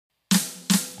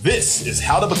This is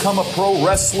How to Become a Pro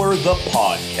Wrestler, the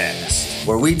podcast,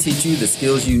 where we teach you the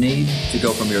skills you need to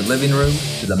go from your living room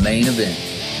to the main event.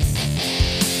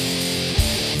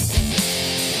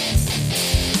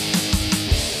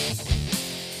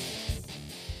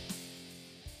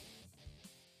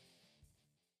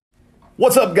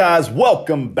 What's up, guys?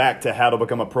 Welcome back to How to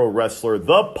Become a Pro Wrestler,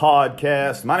 the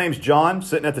podcast. My name's John,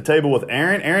 sitting at the table with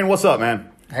Aaron. Aaron, what's up, man?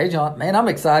 Hey, John. Man, I'm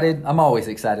excited. I'm always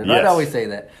excited. Yes. I'd always say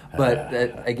that. But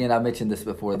again, I mentioned this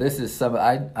before. This is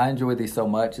I enjoy these so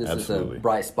much. This Absolutely. is a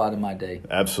bright spot in my day.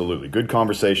 Absolutely. Good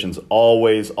conversations.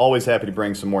 Always happy to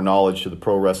bring some more knowledge to the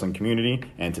pro wrestling community.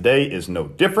 And today is no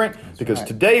different because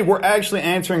today we're actually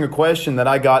answering a question that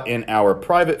I got in our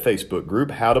private Facebook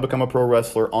group, How to Become a Pro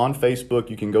Wrestler on Facebook.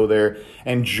 You can go there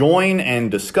and join and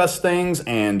discuss things.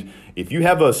 And if you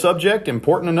have a subject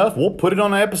important enough, we'll put it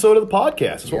on an episode of the podcast.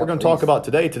 That's what we're going to talk about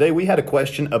today. Today we had a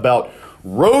question about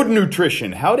road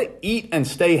nutrition, how to eat and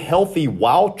stay healthy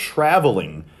while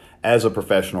traveling as a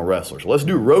professional wrestler. So let's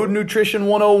do Road Nutrition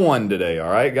 101 today,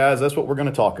 all right, guys? That's what we're going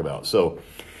to talk about. So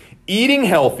eating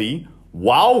healthy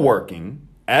while working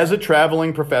as a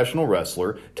traveling professional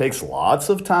wrestler takes lots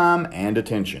of time and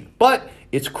attention. But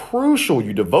it's crucial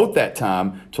you devote that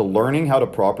time to learning how to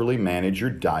properly manage your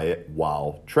diet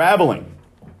while traveling.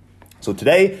 So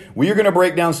today, we are going to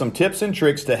break down some tips and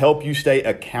tricks to help you stay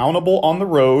accountable on the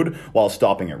road while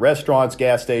stopping at restaurants,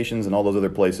 gas stations, and all those other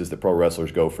places that pro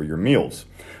wrestlers go for your meals.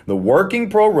 The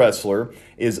working pro wrestler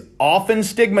is often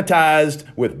stigmatized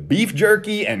with beef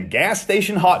jerky and gas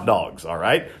station hot dogs, all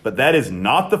right? But that is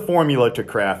not the formula to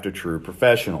craft a true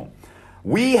professional.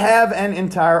 We have an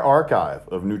entire archive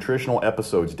of nutritional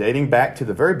episodes dating back to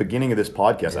the very beginning of this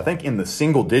podcast. I think in the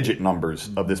single-digit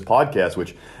numbers of this podcast,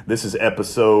 which this is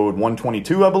episode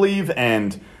 122, I believe.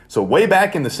 And so way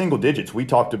back in the single digits, we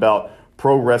talked about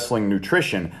pro wrestling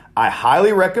nutrition. I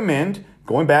highly recommend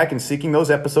going back and seeking those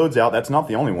episodes out. That's not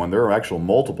the only one. There are actual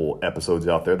multiple episodes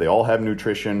out there. They all have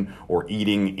nutrition or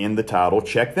eating in the title.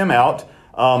 Check them out.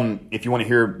 If you want to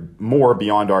hear more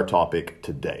beyond our topic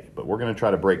today. But we're going to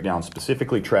try to break down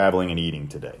specifically traveling and eating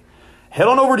today. Head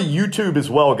on over to YouTube as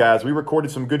well, guys. We recorded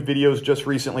some good videos just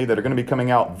recently that are going to be coming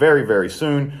out very, very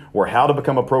soon. We're How to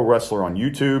Become a Pro Wrestler on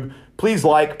YouTube. Please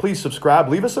like, please subscribe.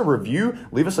 Leave us a review.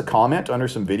 Leave us a comment under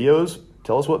some videos.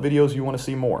 Tell us what videos you want to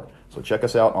see more. So check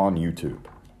us out on YouTube.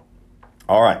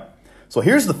 All right. So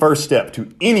here's the first step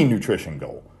to any nutrition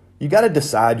goal. You got to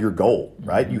decide your goal,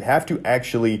 right? You have to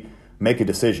actually make a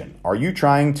decision. Are you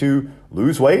trying to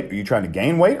lose weight? Are you trying to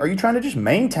gain weight? Are you trying to just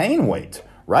maintain weight,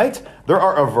 right? There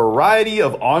are a variety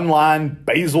of online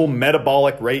basal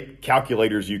metabolic rate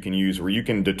calculators you can use where you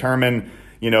can determine,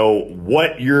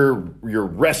 what your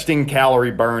resting calorie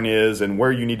burn is and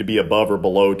where you need to be above or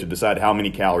below to decide how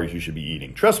many calories you should be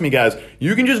eating. Trust me, guys,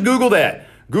 you can just Google that.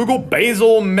 Google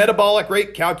basal metabolic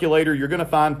rate calculator. You're going to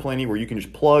find plenty where you can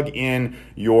just plug in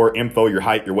your info, your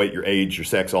height, your weight, your age, your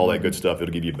sex, all that good stuff.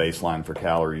 It'll give you a baseline for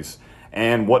calories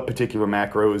and what particular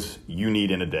macros you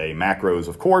need in a day. Macros,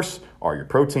 of course, are your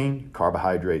protein,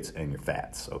 carbohydrates, and your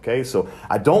fats. Okay, so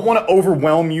I don't want to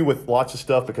overwhelm you with lots of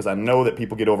stuff because I know that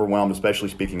people get overwhelmed, especially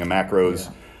speaking of macros.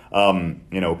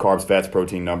 Carbs, fats,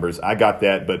 protein numbers. I got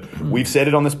that, but we've said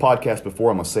it on this podcast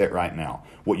before. I'm going to say it right now.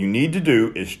 What you need to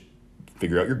do is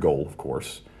figure out your goal, of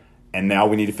course. And now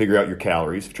we need to figure out your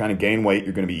calories. If you're trying to gain weight,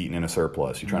 you're going to be eating in a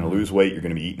surplus. If you're trying to lose weight, you're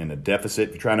going to be eating in a deficit.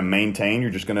 If you're trying to maintain, you're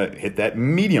just going to hit that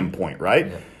medium point, right?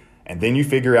 Yeah. And then you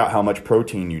figure out how much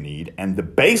protein you need. And the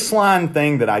baseline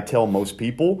thing that I tell most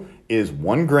people is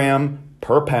 1 gram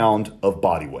per pound of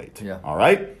body weight. Yeah. All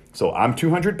right? So I'm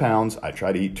 200 pounds. I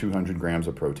try to eat 200 grams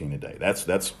of protein a day. That's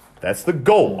the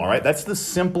goal, all right? That's the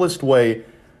simplest way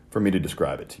for me to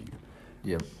describe it to you.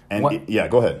 Yep. And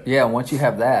go ahead. Yeah, once you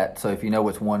have that, so if you know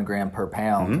it's 1 gram per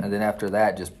pound, and then after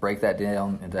that, just break that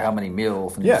down into how many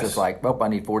meals. And it's just like, I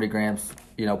need 40 grams,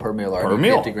 per meal, or I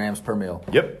need 50 grams per meal.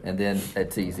 Yep. And then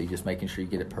it's easy, just making sure you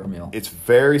get it per meal. It's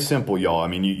very simple, y'all. I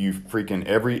mean, you freaking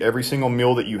every single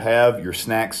meal that you have, your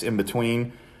snacks in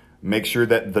between, make sure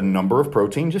that the number of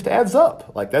protein just adds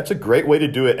up. Like, that's a great way to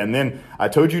do it. And then I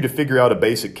told you to figure out a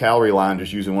basic calorie line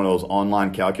just using one of those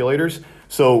online calculators.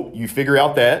 So you figure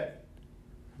out that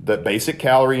basic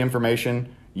calorie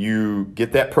information, you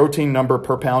get that protein number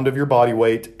per pound of your body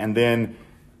weight, and then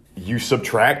you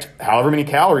subtract however many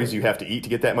calories you have to eat to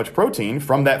get that much protein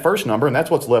from that first number, and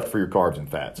that's what's left for your carbs and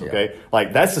fats, okay?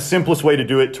 Like, that's the simplest way to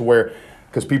do it, to where,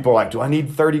 because people are like, do I need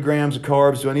 30 grams of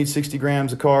carbs? Do I need 60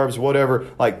 grams of carbs? Whatever.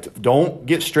 Like, don't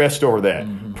get stressed over that.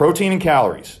 Mm-hmm. Protein and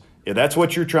calories. Yeah, that's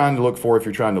what you're trying to look for if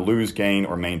you're trying to lose, gain,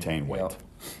 or maintain weight. Yep.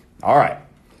 All right.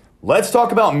 Let's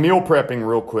talk about meal prepping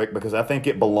real quick because I think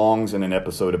it belongs in an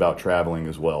episode about traveling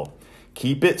as well.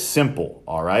 Keep it simple,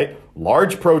 all right?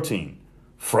 Large protein,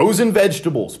 frozen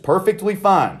vegetables, perfectly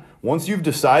fine. Once you've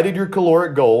decided your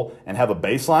caloric goal and have a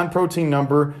baseline protein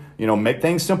number, make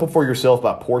things simple for yourself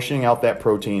by portioning out that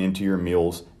protein into your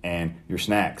meals and your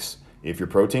snacks. If your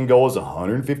protein goal is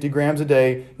 150 grams a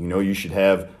day, you should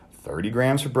have 30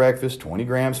 grams for breakfast, 20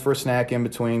 grams for a snack in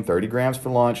between, 30 grams for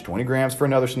lunch, 20 grams for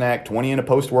another snack, 20 in a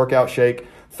post-workout shake,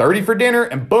 30 for dinner,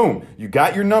 and boom, you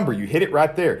got your number. You hit it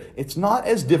right there. It's not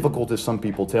as difficult as some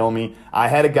people tell me. I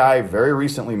had a guy very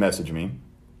recently message me,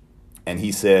 and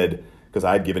he said, because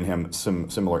I had given him some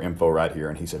similar info right here,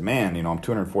 and he said, man, I'm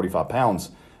 245 pounds.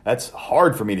 That's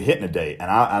hard for me to hit in a day. And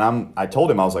I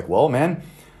told him, I was like, well, man,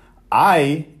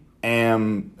 I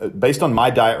am, based on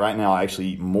my diet right now, I actually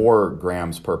eat more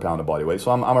grams per pound of body weight. So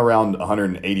I'm around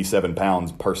 187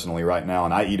 pounds personally right now,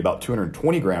 and I eat about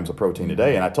 220 grams of protein a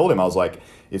day. And I told him, I was like,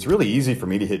 it's really easy for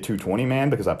me to hit 220, man,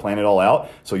 because I plan it all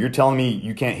out. So you're telling me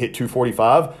you can't hit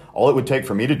 245? All it would take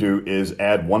for me to do is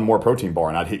add one more protein bar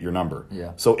and I'd hit your number.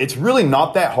 Yeah. So it's really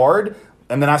not that hard.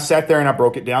 And then I sat there and I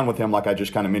broke it down with him, like I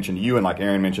just kind of mentioned to you and like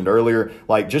Aaron mentioned earlier.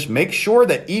 Like, just make sure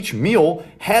that each meal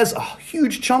has a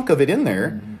huge chunk of it in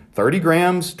there. 30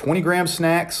 grams, 20 gram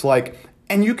snacks,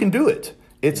 and you can do it.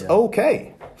 It's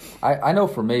okay. I know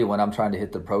for me, when I'm trying to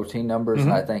hit the protein numbers,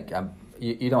 and I think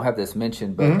you don't have this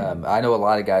mentioned, but I know a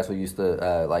lot of guys will use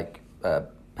the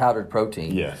powdered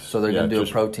protein. Yes. So they're going to do a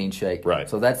protein shake. Right.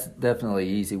 So that's definitely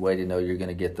an easy way to know you're going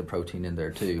to get the protein in there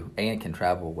too, and can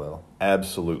travel well.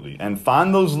 Absolutely. And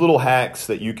find those little hacks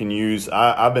that you can use.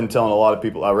 I've been telling a lot of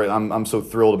people, I'm so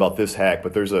thrilled about this hack,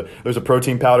 but there's a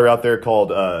protein powder out there called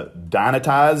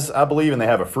Dynatize, I believe, and they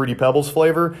have a Fruity Pebbles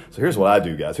flavor. So here's what I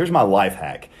do, guys. Here's my life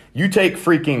hack. You take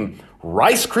freaking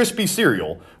Rice Krispie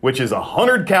cereal, which is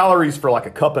 100 calories for like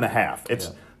a cup and a half.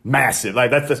 It's massive.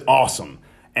 That's awesome.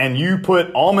 And you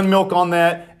put almond milk on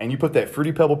that, and you put that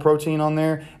Fruity Pebble protein on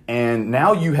there, and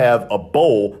now you have a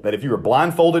bowl that if you were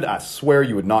blindfolded, I swear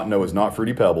you would not know is not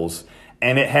Fruity Pebbles,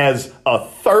 and it has a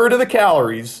third of the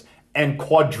calories and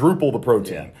quadruple the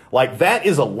protein. That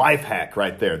is a life hack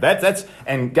right there.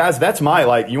 And guys, that's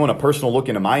my, you want a personal look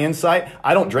into my insight?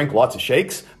 I don't drink lots of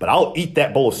shakes, but I'll eat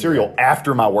that bowl of cereal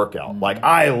after my workout.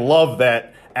 I love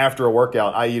that after a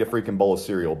workout, I eat a freaking bowl of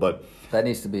cereal, but that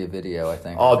needs to be a video, I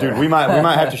think. Oh, dude, we might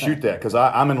have to shoot that, because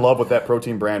I'm in love with that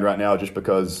protein brand right now, just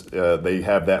because they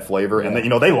have that flavor, and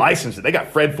they licensed it. They got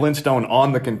Fred Flintstone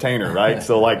on the container, right?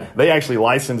 So they actually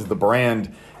licensed the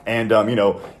brand, and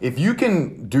if you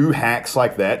can do hacks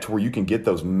like that to where you can get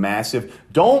those massive,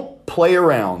 don't play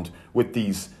around with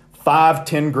these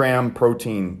 5-10 gram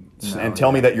protein and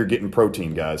tell me that you're getting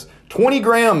protein, guys. 20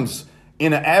 grams.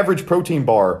 In an average protein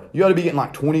bar, you ought to be getting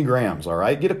 20 grams, all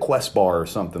right? Get a Quest bar or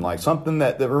something, something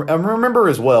that and remember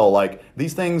as well,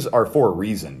 these things are for a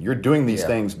reason. You're doing these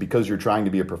things because you're trying to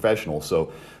be a professional.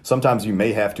 So sometimes you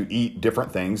may have to eat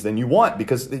different things than you want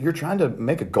because you're trying to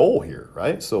make a goal here,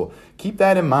 right? So keep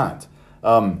that in mind.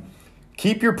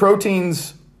 Keep your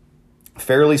proteins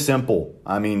fairly simple.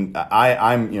 I mean,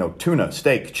 I'm tuna,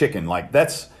 steak, chicken,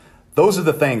 those are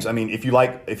the things. I mean, if you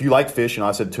like fish,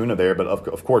 I said tuna there, but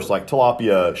of course,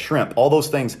 tilapia, shrimp, all those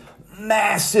things,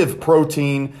 massive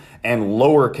protein and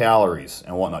lower calories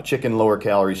and whatnot. Chicken, lower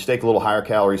calories, steak, a little higher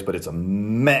calories, but it's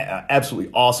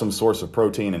absolutely awesome source of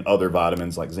protein and other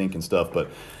vitamins like zinc and stuff. But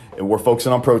we're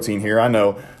focusing on protein here, I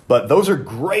know. But those are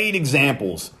great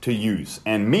examples to use.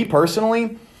 And me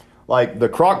personally, the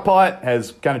crock pot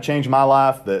has kind of changed my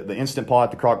life. The Instant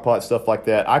Pot, the crock pot, stuff like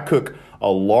that. I cook a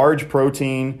large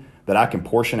protein that I can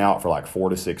portion out for 4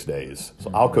 to 6 days. So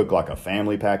I'll cook a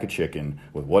family pack of chicken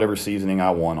with whatever seasoning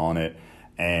I want on it,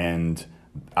 and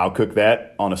I'll cook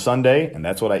that on a Sunday, and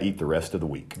that's what I eat the rest of the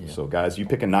week. Yeah. So guys, you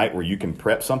pick a night where you can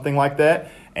prep something like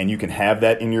that, and you can have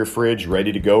that in your fridge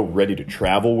ready to go, ready to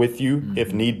travel with you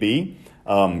if need be.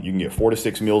 You can get 4 to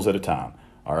 6 meals at a time.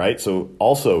 All right, so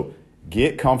also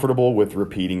get comfortable with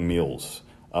repeating meals.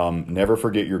 Never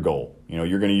forget your goal.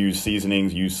 You're going to use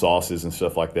seasonings, use sauces and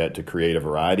stuff like that to create a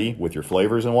variety with your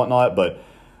flavors and whatnot. But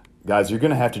guys, you're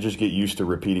going to have to just get used to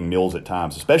repeating meals at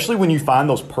times, especially when you find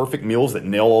those perfect meals that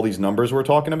nail all these numbers we're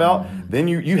talking about. Then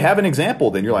you have an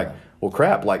example. Then you're like, well,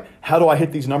 crap, how do I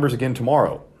hit these numbers again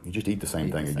tomorrow? You just eat the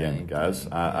same thing again, guys.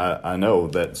 I know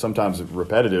that sometimes it's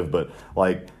repetitive, but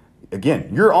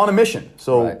again, you're on a mission.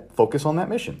 So focus on that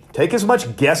mission. Take as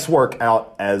much guesswork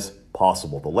out as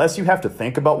possible. The less you have to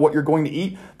think about what you're going to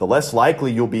eat, the less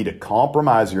likely you'll be to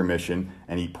compromise your mission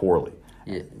and eat poorly.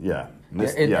 Go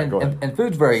ahead. And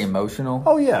food's very emotional.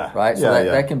 Oh yeah, right. So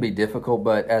that can be difficult.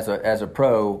 But as a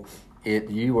pro,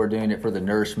 you are doing it for the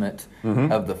nourishment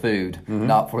of the food,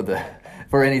 not for the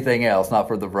for anything else, not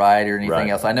for the variety or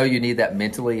anything else. I know you need that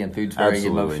mentally, and food's very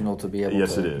emotional to be able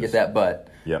to get that. But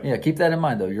keep that in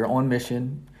mind, though. You're on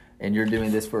mission, and you're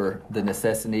doing this for the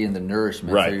necessity and the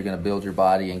nourishment. So you're going to build your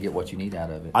body and get what you need out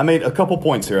of it. I made a couple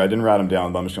points here. I didn't write them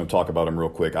down, but I'm just going to talk about them real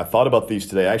quick. I thought about these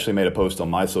today. I actually made a post on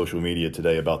my social media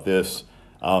today about this.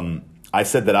 I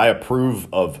said that I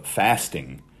approve of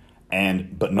fasting,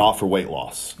 but not for weight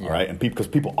loss. All right, and because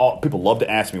people love to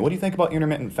ask me, what do you think about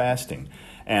intermittent fasting?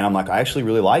 And I'm like, I actually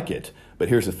really like it. But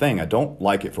here's the thing, I don't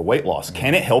like it for weight loss.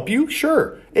 Can it help you?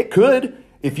 Sure, it could.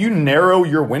 If you narrow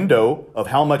your window of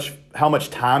how much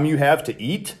time you have to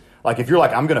eat, like if you're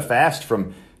like, I'm going to fast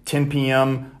from 10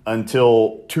 p.m.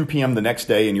 until 2 p.m. the next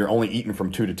day, and you're only eating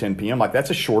from 2 to 10 p.m., like that's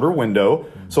a shorter window.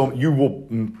 So you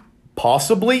will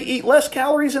possibly eat less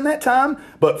calories in that time.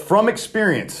 But from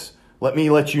experience, let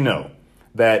me let you know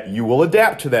that you will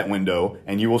adapt to that window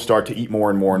and you will start to eat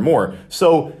more and more and more.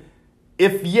 So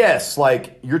if yes,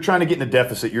 like you're trying to get in a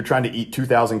deficit, you're trying to eat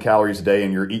 2,000 calories a day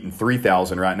and you're eating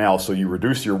 3,000 right now, so you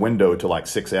reduce your window to like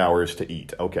 6 hours to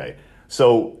eat. Okay.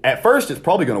 So at first it's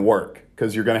probably going to work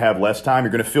because you're going to have less time.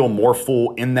 You're going to feel more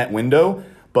full in that window.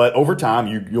 But over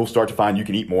time, you'll start to find you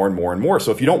can eat more and more and more.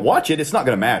 So if you don't watch it, it's not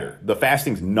going to matter. The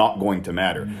fasting's not going to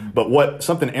matter. But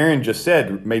something Aaron just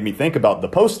said made me think about the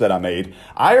post that I made.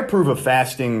 I approve of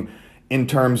fasting in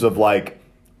terms of like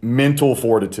mental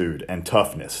fortitude and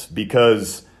toughness,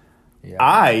 because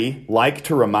I like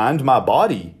to remind my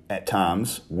body at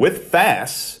times with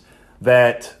fasts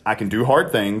that I can do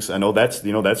hard things. I know that's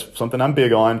something I'm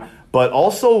big on, but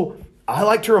also I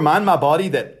like to remind my body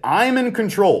that I'm in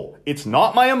control. It's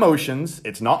not my emotions.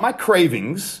 It's not my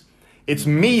cravings. It's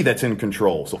me that's in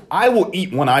control. So I will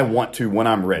eat when I want to, when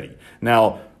I'm ready.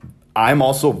 Now, I'm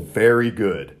also very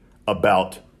good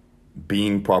about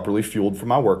being properly fueled for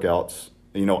my workouts.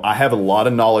 I have a lot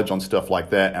of knowledge on stuff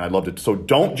like that, and I'd love to. So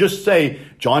don't just say,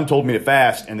 John told me to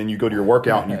fast, and then you go to your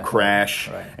workout and you crash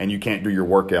and you can't do your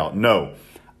workout. No,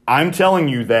 I'm telling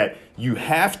you that you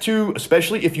have to,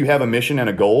 especially if you have a mission and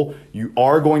a goal, you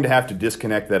are going to have to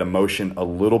disconnect that emotion a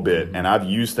little bit. And I've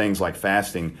used things like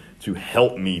fasting to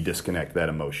help me disconnect that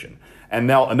emotion. And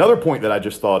now another point that I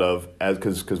just thought of,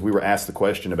 because we were asked the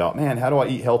question about, man, how do I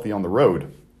eat healthy on the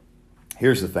road?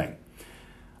 Here's the thing.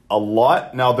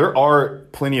 Now there are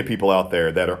plenty of people out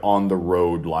there that are on the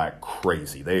road like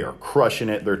crazy. They are crushing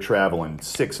it. They're traveling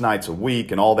 6 nights a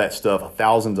week and all that stuff,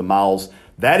 thousands of miles.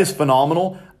 That is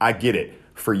phenomenal. I get it.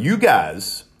 For you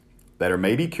guys that are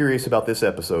maybe curious about this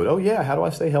episode, oh yeah, how do I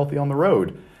stay healthy on the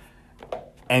road?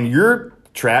 And you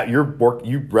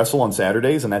wrestle on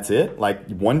Saturdays and that's it, like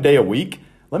one day a week.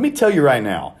 Let me tell you right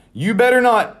now, you better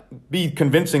not be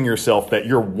convincing yourself that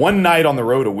your one night on the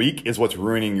road a week is what's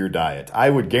ruining your diet. I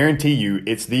would guarantee you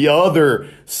it's the other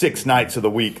 6 nights of the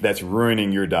week that's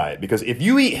ruining your diet. Because if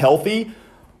you eat healthy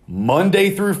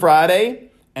Monday through Friday,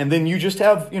 and then you just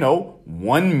have,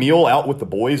 one meal out with the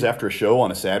boys after a show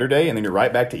on a Saturday, and then you're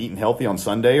right back to eating healthy on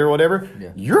Sunday or whatever,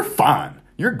 you're fine.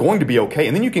 You're going to be okay.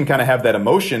 And then you can kind of have that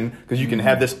emotion because you can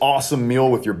have this awesome meal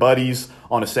with your buddies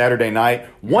on a Saturday night.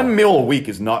 One meal a week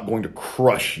is not going to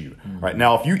crush you. Right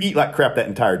now, if you eat like crap that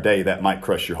entire day, that might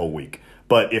crush your whole week.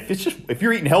 But if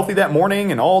you're eating healthy that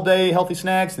morning and all day healthy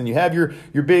snacks, then you have your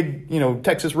big,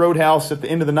 Texas Roadhouse at the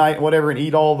end of the night and whatever, and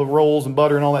eat all the rolls and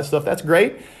butter and all that stuff. That's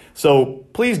great. So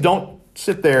please don't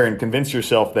sit there and convince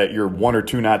yourself that your 1 or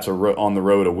 2 nights on the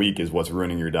road a week is what's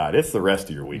ruining your diet. It's the rest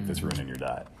of your week that's ruining your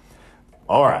diet.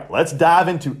 All right, let's dive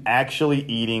into actually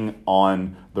eating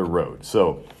on the road.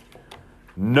 So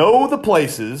know the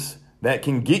places that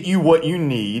can get you what you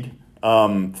need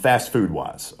fast food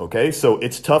wise. Okay, so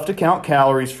it's tough to count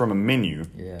calories from a menu.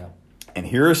 Yeah. And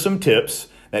here are some tips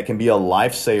that can be a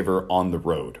lifesaver on the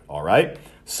road. All right,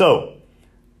 so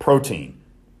protein,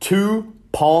 2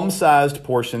 palm-sized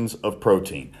portions of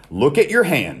protein. Look at your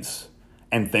hands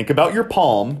and think about your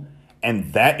palm,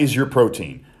 and that is your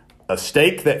protein. A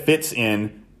steak that fits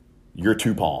in your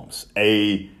 2 palms.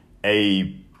 A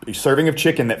serving of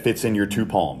chicken that fits in your 2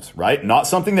 palms, right? Not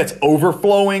something that's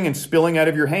overflowing and spilling out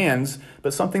of your hands,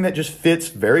 but something that just fits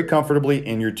very comfortably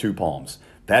in your 2 palms.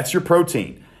 That's your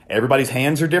protein. Everybody's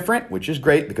hands are different, which is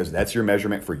great because that's your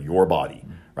measurement for your body,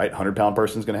 right? 100-pound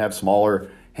person's going to have smaller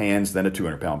hands than a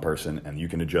 200-pound person, and you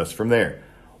can adjust from there.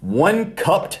 1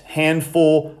 cupped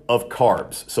handful of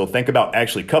carbs. So think about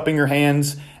actually cupping your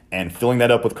hands and filling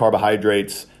that up with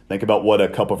carbohydrates. Think about what a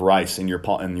cup of rice in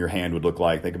your hand would look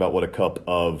like. Think about what a cup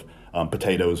of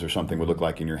potatoes or something would look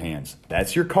like in your hands.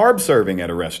 That's your carb serving at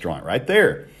a restaurant right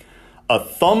there. A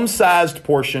thumb-sized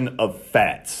portion of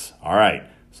fats. All right,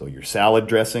 so your salad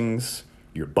dressings,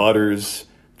 your butters,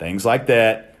 things like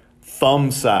that.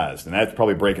 thumb-sized, and that's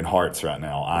probably breaking hearts right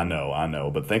now. I know.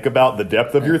 But think about the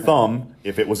depth of your thumb.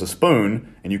 If it was a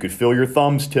spoon and you could fill your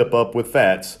thumb's tip up with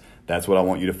fats, that's what I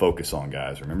want you to focus on,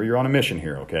 guys. Remember, you're on a mission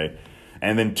here, okay?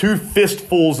 And then 2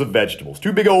 fistfuls of vegetables.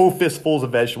 2 big old fistfuls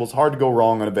of vegetables. Hard to go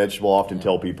wrong on a vegetable. I often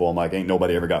tell people, I'm like, ain't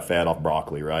nobody ever got fat off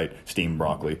broccoli, right? Steamed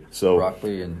broccoli. So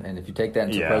broccoli, and if you take that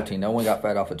into protein, no one got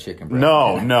fat off of chicken breast.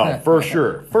 No, for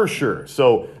sure.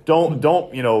 So don't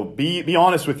be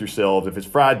honest with yourselves. If it's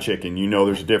fried chicken,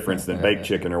 there's a difference than baked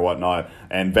chicken or whatnot.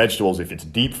 And vegetables, if it's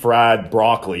deep fried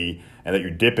broccoli and that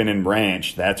you're dipping in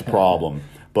ranch, that's a problem.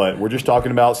 But we're just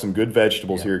talking about some good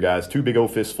vegetables here, guys. 2 big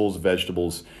old fistfuls of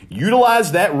vegetables.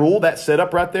 Utilize that rule, that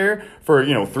setup right there for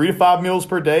 3 to 5 meals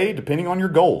per day, depending on your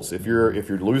goals. If you're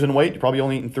losing weight, you're probably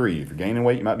only eating 3. If you're gaining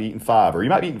weight, you might be eating 5, or you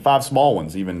might be eating 5 small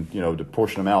ones, even to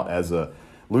portion them out as a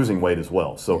losing weight as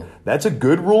well. So that's a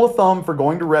good rule of thumb for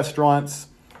going to restaurants,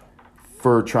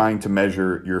 for trying to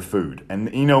measure your food. And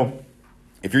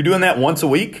if you're doing that once a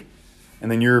week, and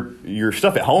then your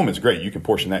stuff at home is great. You can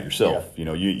portion that yourself.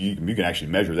 Yeah. You can actually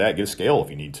measure that, get a scale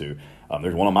if you need to.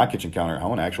 There's one on my kitchen counter at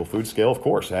home, an actual food scale, of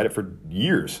course. I had it for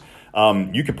years.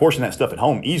 You can portion that stuff at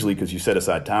home easily because you set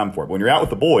aside time for it. But when you're out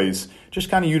with the boys, just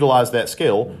kind of utilize that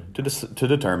scale to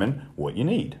determine what you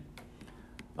need.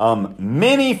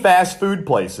 Many fast food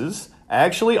places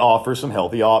actually offer some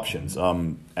healthy options.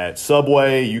 At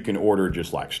Subway, you can order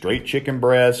just like straight chicken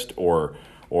breast or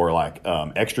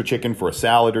extra chicken for a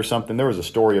salad or something. There was a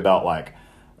story about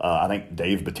I think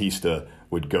Dave Bautista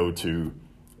would go to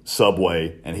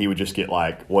Subway and he would just get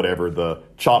the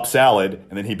chopped salad,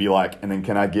 and then he'd be like, and then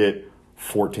can I get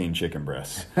 14 chicken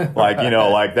breasts?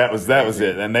 That was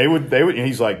it. And they would, and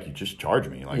he's like, you just charge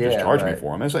me, just charge me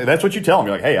for them. And that's what you tell them.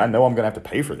 You're like, hey, I know I'm going to have to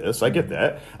pay for this. I get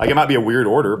that. It might be a weird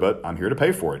order, but I'm here to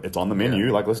pay for it. It's on the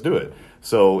menu. Let's do it.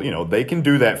 So, they can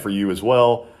do that for you as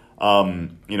well.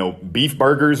 Beef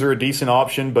burgers are a decent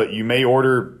option, but you may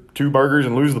order 2 burgers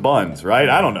and lose the buns, right?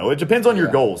 I don't know. It depends on your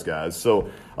goals, guys.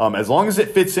 So as long as it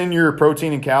fits in your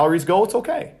protein and calories goal, it's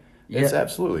okay. It's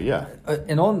absolutely,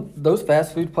 and on those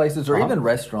fast food places or even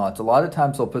restaurants, a lot of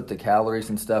times they'll put the calories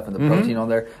and stuff and the protein on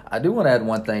there. I do want to add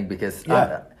one thing because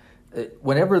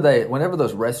whenever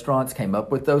those restaurants came up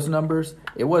with those numbers,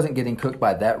 it wasn't getting cooked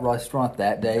by that restaurant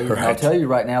that day. Correct. And I'll tell you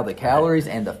right now, the calories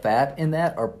and the fat in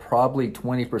that are probably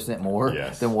 20% more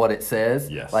than what it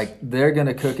says. Yes. They're going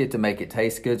to cook it to make it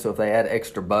taste good. So if they add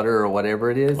extra butter or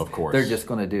whatever it is, of course, they're just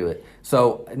going to do it.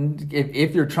 So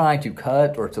if you're trying to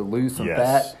cut or to lose some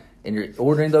fat and you're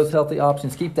ordering those healthy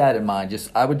options, keep that in mind.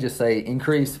 I would just say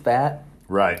increase fat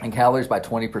and calories by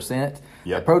 20%.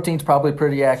 Yep. Protein's probably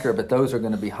pretty accurate, but those are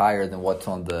going to be higher than what's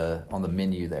on the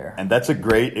menu there. And that's a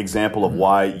great example of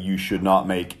why you should not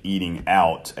make eating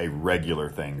out a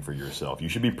regular thing for yourself. You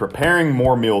should be preparing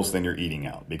more meals than you're eating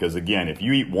out. Because again, if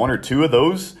you eat 1 or 2 of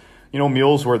those,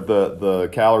 meals where the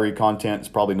calorie content is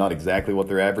probably not exactly what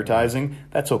they're advertising,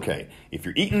 that's okay. If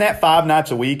you're eating that 5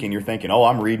 nights a week and you're thinking,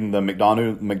 I'm reading the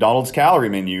McDonald's calorie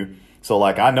menu, so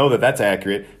I know that's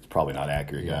accurate. It's probably not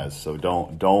accurate, guys. So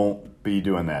don't be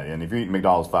doing that. And if you're eating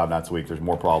McDonald's 5 nights a week, there's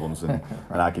more problems than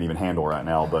I can even handle right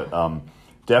now. But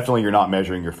definitely you're not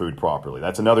measuring your food properly.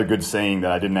 That's another good saying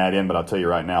that I didn't add in, but I'll tell you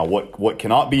right now, what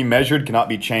cannot be measured cannot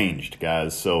be changed,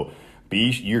 guys. So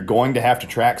you're going to have to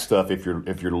track stuff if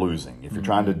you're losing. If you're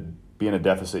trying to be in a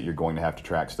deficit, you're going to have to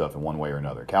track stuff in one way or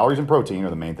another. Calories and protein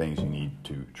are the main things you need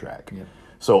to track. Yep.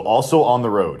 So also on the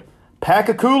road, pack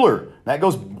a cooler.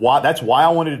 That's why I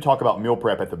wanted to talk about meal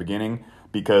prep at the beginning,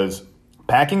 because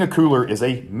packing a cooler is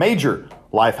a major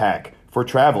life hack for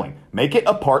traveling. Make it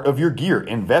a part of your gear.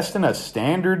 Invest in a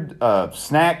standard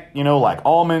snack, like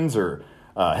almonds or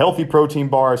healthy protein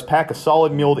bars. Pack a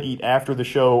solid meal to eat after the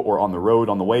show or on the road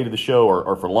on the way to the show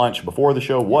or for lunch before the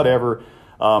show, whatever,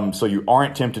 so you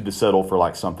aren't tempted to settle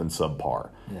for something subpar.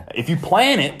 Yeah. If you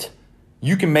plan it,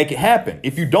 you can make it happen.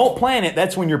 If you don't plan it,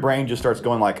 that's when your brain just starts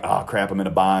going oh crap, I'm in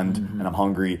a bind and I'm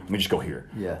hungry. Let me just go here.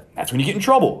 Yeah. That's when you get in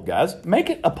trouble, guys. Make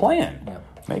it a plan. Yeah.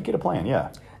 Make it a plan.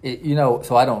 Yeah.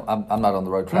 So I'm not on the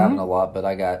road traveling a lot, but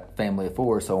I got family of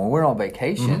 4. So when we're on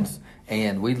vacations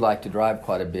and we'd like to drive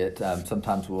quite a bit,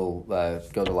 sometimes we'll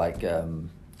go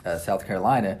to South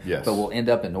Carolina, but we'll end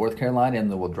up in North Carolina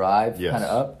and then we'll drive kind of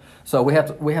up. So we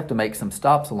have to make some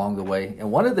stops along the way.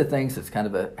 And one of the things that's kind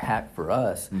of a hack for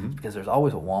us is because there's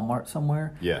always a Walmart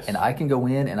somewhere. Yes. And I can go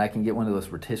in and I can get one of those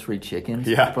rotisserie chickens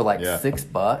for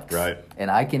 $6. Right.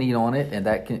 And I can eat on it,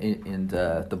 and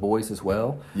the boys as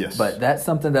well. Yes. But that's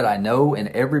something that I know, in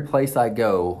every place I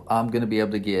go, I'm going to be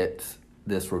able to get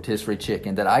this rotisserie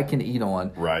chicken that I can eat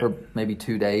on for maybe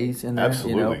 2 days in there.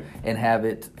 Absolutely. And have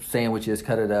it sandwiches,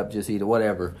 cut it up, just eat it,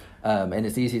 whatever. And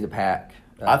it's easy to pack.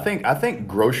 I think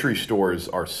grocery stores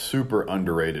are super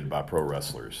underrated by pro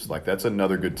wrestlers. Like, that's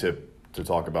another good tip to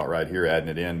talk about right here, adding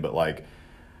it in. But like,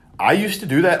 I used to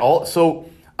do that so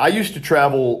I used to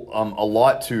travel a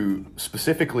lot to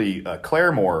specifically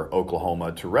Claremore,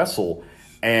 Oklahoma, to wrestle,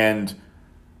 and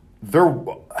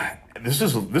this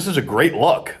is a great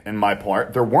luck in my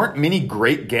part. There weren't many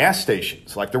great gas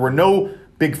stations. Like, there were no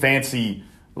big fancy,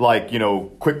 like, you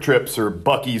know, Quick Trips or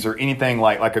Buc-ee's or anything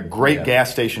like a great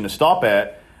gas station to stop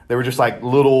at. They were just like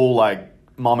little, like,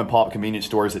 mom and pop convenience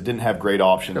stores that didn't have great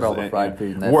options. Got all the fried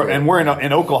food. We're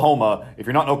in Oklahoma. If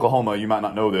you're not in Oklahoma, you might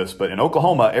not know this, but in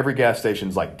Oklahoma, every gas station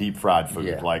is like deep fried food.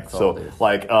 Yeah,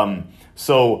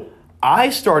 so I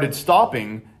started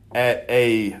stopping at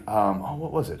a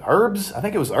what was it? Herb's? I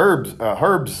think it was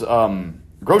Herb's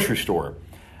grocery store.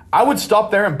 I would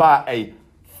stop there and buy a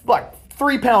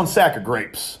 3-pound sack of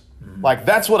grapes. Like,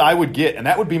 that's what I would get, and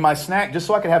that would be my snack, just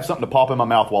so I could have something to pop in my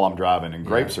mouth while I'm driving. And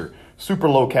grapes are super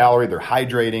low calorie, they're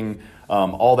hydrating,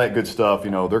 all that good stuff.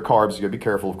 You know, they're carbs. You gotta be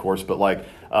careful, of course. But like,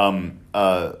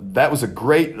 that was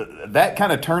that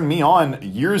kind of turned me on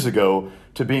years ago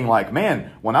to being like,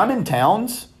 man, when I'm in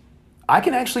towns, I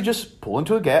can actually just pull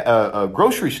into a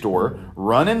grocery store,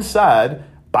 run inside,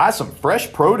 buy some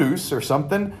fresh produce or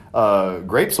something.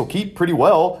 Grapes will keep pretty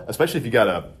well, especially if you got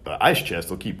a ice chest.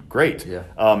 They'll keep great. Yeah.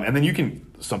 And then you can,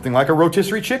 something like a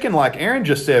rotisserie chicken, like Aaron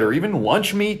just said, or even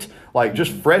lunch meat, like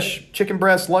just fresh chicken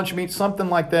breast, lunch meat, something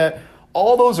like that.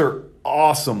 All those are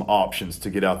awesome options to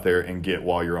get out there and get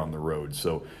while you're on the road.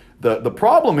 So the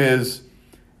problem is,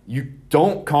 you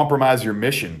don't compromise your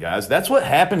mission, guys. That's what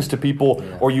happens to people,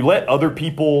 or you let other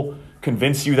people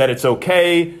convince you that it's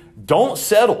okay. Don't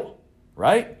settle,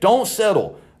 right? Don't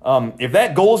settle. If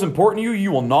that goal is important to you,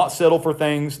 you will not settle for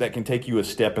things that can take you a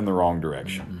step in the wrong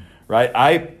direction, right?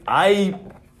 I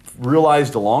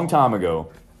realized a long time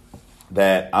ago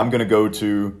that I'm going to go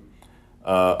to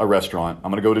a restaurant.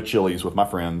 I'm going to go to Chili's with my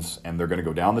friends, and they're going to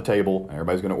go down the table, and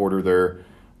everybody's going to order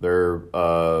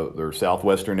their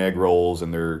Southwestern egg rolls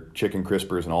and their chicken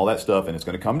crispers and all that stuff, and it's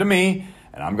going to come to me,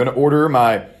 and I'm going to order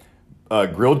my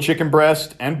grilled chicken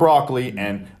breast and broccoli,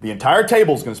 and the entire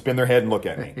table is going to spin their head and look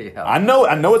at me. I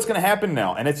know it's going to happen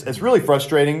now, and it's really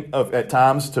frustrating at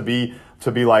times to be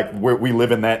like, we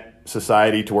live in that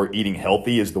society to where eating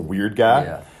healthy is the weird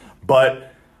guy,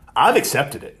 but I've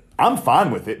accepted it. I'm fine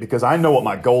with it because I know what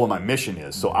my goal and my mission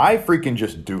is. So I freaking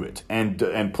just do it.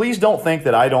 And please don't think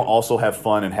that I don't also have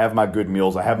fun and have my good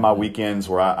meals. I have my weekends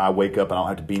where I wake up and I don't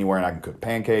have to be anywhere and I can cook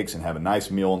pancakes and have a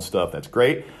nice meal and stuff. That's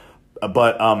great.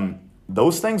 But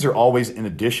those things are always in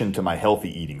addition to my healthy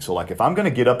eating. So like, if I'm going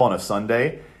to get up on a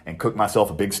Sunday and cook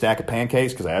myself a big stack of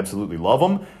pancakes because I absolutely love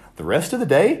them, the rest of the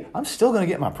day, I'm still going to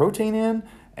get my protein in.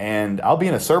 And I'll be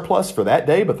in a surplus for that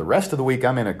day, but the rest of the week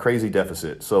I'm in a crazy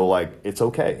deficit. So like, it's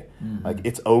okay. Like,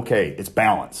 it's okay. It's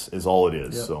balance is all it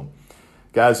is. Yep. So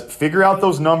guys, figure out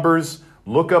those numbers.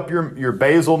 Look up your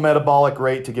basal metabolic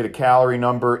rate to get a calorie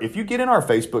number. If you get in our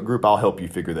Facebook group, I'll help you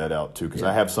figure that out too, because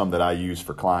I have some that I use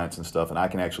for clients and stuff, and I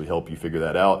can actually help you figure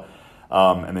that out.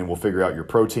 And then we'll figure out your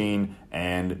protein,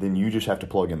 and then you just have to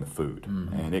plug in the food.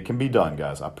 And it can be done,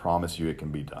 guys. I promise you it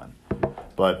can be done.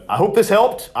 But I hope this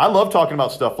helped. I love talking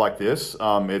about stuff like this.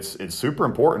 It's super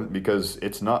important because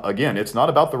it's not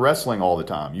about the wrestling all the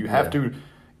time. You have to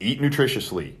eat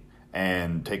nutritiously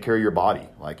and take care of your body.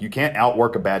 Like, you can't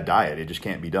outwork a bad diet. It just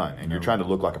can't be done. And you're trying to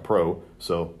look like a pro,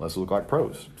 so let's look like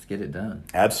pros. Let's get it done.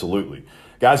 Absolutely.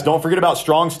 Guys, don't forget about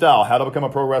Strong Style,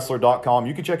 howtobecome-a-pro-wrestler.com.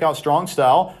 You can check out Strong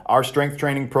Style, our strength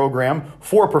training program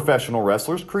for professional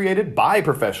wrestlers, created by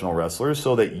professional wrestlers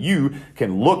so that you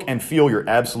can look and feel your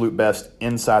absolute best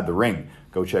inside the ring.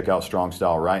 Go check out Strong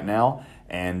Style right now.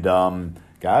 And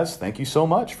guys, thank you so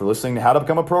much for listening to How to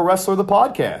Become a Pro Wrestler, the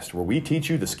podcast, where we teach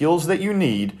you the skills that you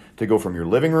need to go from your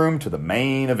living room to the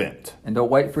main event. And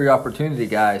don't wait for your opportunity,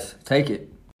 guys. Take it.